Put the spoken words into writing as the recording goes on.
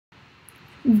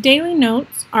daily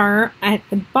notes are at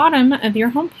the bottom of your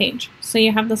home page. So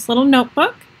you have this little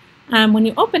notebook. When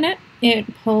you open it,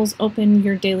 it pulls open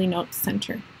your daily notes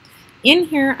center. In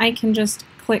here, I can just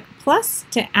click plus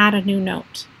to add a new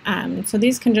note. So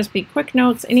these can just be quick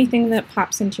notes, anything that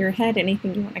pops into your head,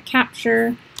 anything you want to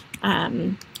capture.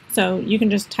 So you can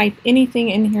just type anything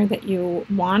in here that you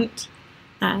want.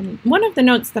 One of the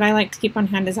notes that I like to keep on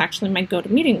hand is actually my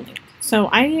GoToMeeting link. So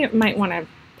I might want to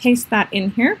paste that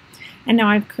in here. And now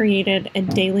I've created a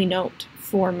daily note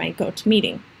for my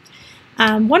GoToMeeting.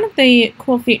 One of the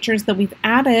cool features that we've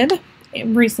added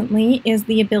recently is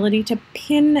the ability to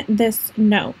pin this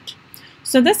note.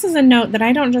 So this is a note that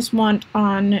I don't just want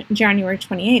on January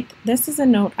 28th. This is a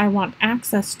note I want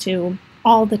access to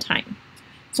all the time.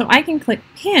 So I can click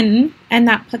pin, and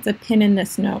that puts a pin in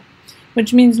this note,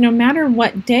 which means no matter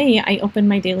what day I open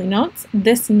my daily notes,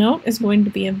 this note is going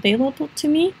to be available to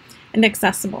me and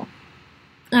accessible.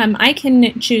 I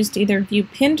can choose to either view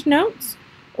pinned notes,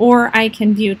 or I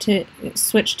can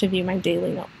switch to view my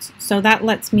daily notes. So that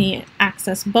lets me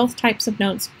access both types of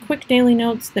notes: quick daily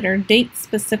notes that are date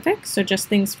specific, so just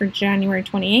things for January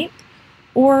 28th,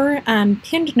 or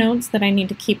pinned notes that I need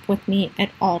to keep with me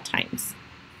at all times.